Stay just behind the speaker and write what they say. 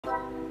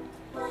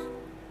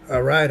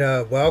All right,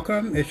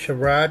 welcome. It's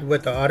Sharad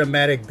with the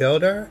Automatic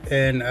Builder,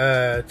 and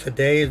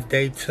today is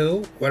day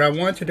 2. What I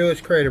want to do is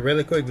create a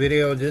really quick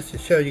video just to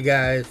show you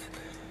guys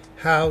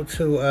how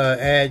to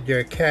add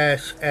your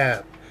Cash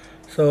App.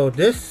 So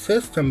this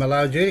system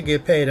allows you to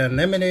get paid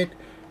unlimited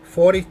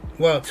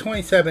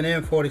 27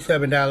 and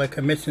 $47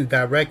 commissions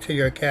direct to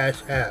your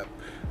Cash App.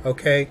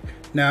 Okay,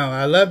 now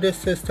I love this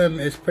system.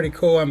 It's pretty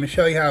cool. I'm gonna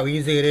show you how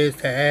easy it is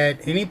to add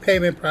any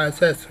payment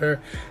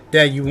processor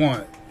that you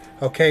want.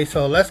 Okay,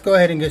 so let's go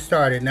ahead and get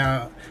started.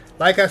 Now,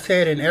 like I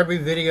said in every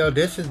video,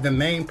 this is the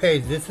main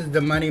page. This is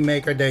the money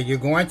maker that you're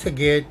going to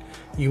get.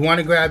 You want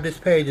to grab this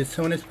page as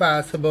soon as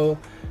possible.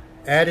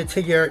 Add it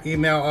to your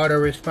email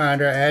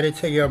autoresponder. Add it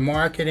to your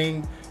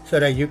marketing so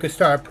that you can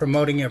start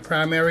promoting your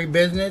primary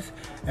business.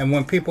 And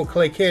when people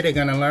click here, they're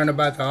going to learn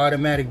about the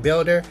Automatic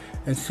Builder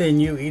and send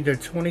you either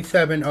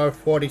 $27 or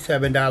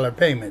 $47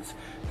 payments.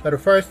 So the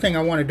first thing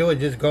I want to do is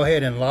just go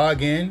ahead and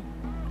log in.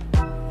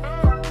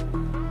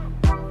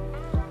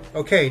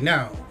 Okay,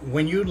 now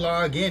when you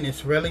log in,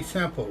 it's really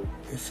simple.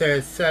 It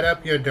says set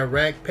up your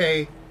direct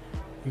pay.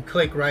 You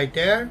click right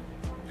there,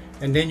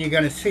 and then you're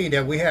going to see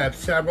that we have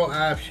several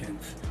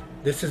options.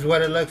 This is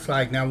what it looks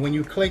like. Now when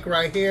you click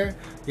right here,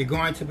 you're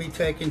going to be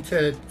taken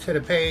to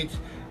the page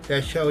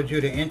that shows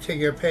you to enter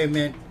your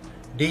payment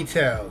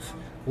details.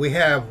 We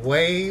have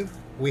Wave,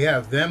 we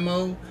have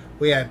Venmo,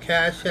 we have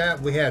Cash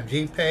App, we have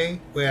GPay,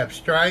 we have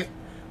Stripe,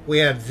 we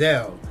have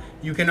Zelle.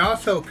 You can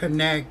also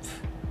connect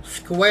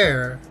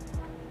Square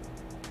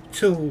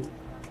to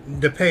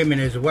the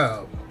payment as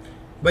well,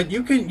 but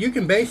you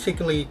can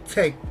basically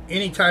take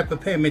any type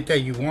of payment that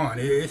you want.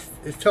 It's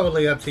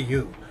totally up to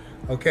you.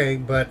 Okay,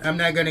 but I'm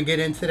not going to get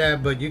into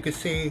that, but you can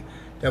see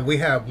that we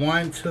have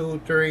 1,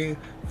 2, 3,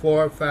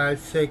 4, 5,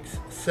 6,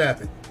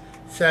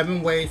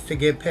 7 ways to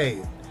get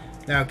paid.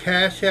 Now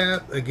Cash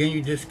App, again,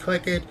 you just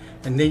click it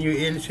and then you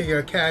enter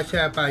your Cash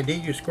App ID.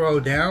 You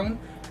scroll down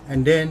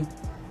and then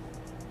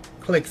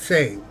click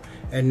save.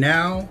 And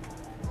now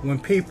when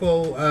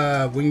people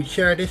when you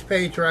share this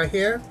page right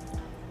here,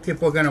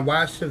 people are going to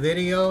watch the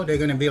video. They're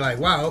going to be like,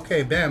 wow,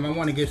 okay, bam, I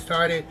want to get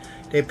started.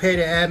 They pay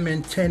the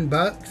admin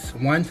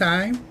 $10 one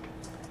time,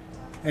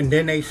 and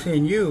then they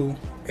send you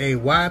a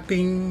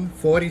whopping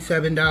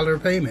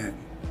 $47 payment.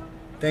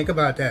 Think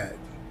about that.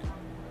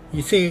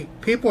 You see,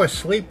 people are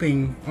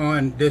sleeping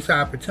on this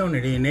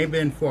opportunity, and they've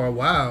been for a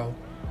while,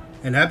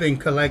 and I've been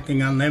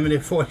collecting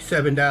unlimited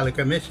 $47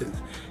 commissions.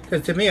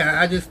 Because to me,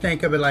 I just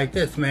think of it like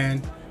this,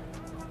 man.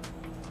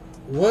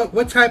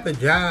 What type of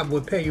job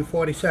would pay you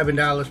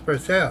 $47 per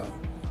sale?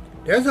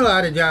 There's a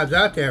lot of jobs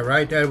out there,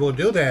 right, that will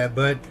do that,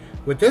 but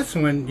with this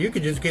one, you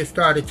could just get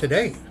started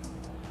today.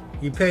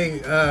 You pay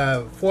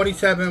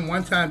 $47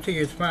 one time to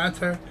your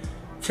sponsor,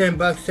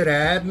 $10 to the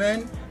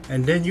admin,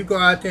 and then you go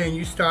out there and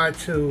you start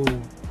to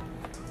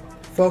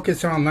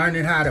focus on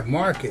learning how to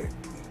market,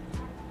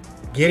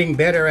 getting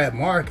better at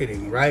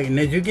marketing, right? And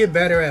as you get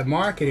better at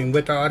marketing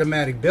with the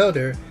Automatic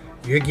Builder,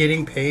 you're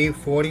getting paid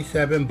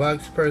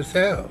 $47 per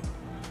sale.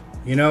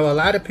 You know, a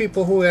lot of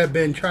people who have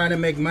been trying to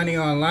make money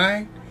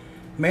online,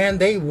 man,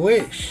 they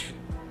wish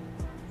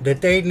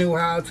that they knew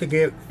how to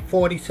get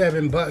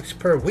 $47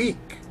 per week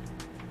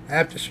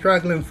after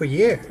struggling for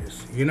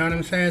years. You know what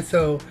I'm saying?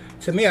 So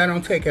to me, I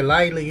don't take it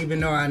lightly, even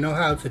though I know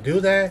how to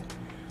do that.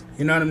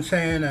 You know what I'm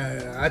saying?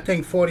 I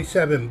think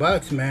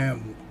 $47,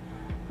 man,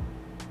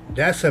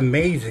 that's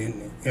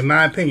amazing in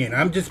my opinion.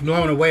 I'm just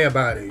blown away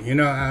about it. You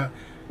know,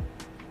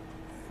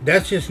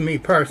 that's just me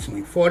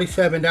personally.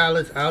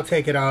 $47, I'll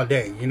take it all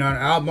day. You know,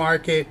 I'll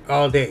market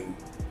all day.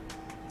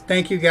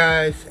 Thank you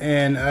guys,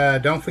 and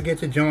don't forget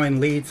to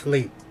join Lead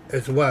Sleep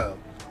as well.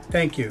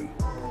 Thank you.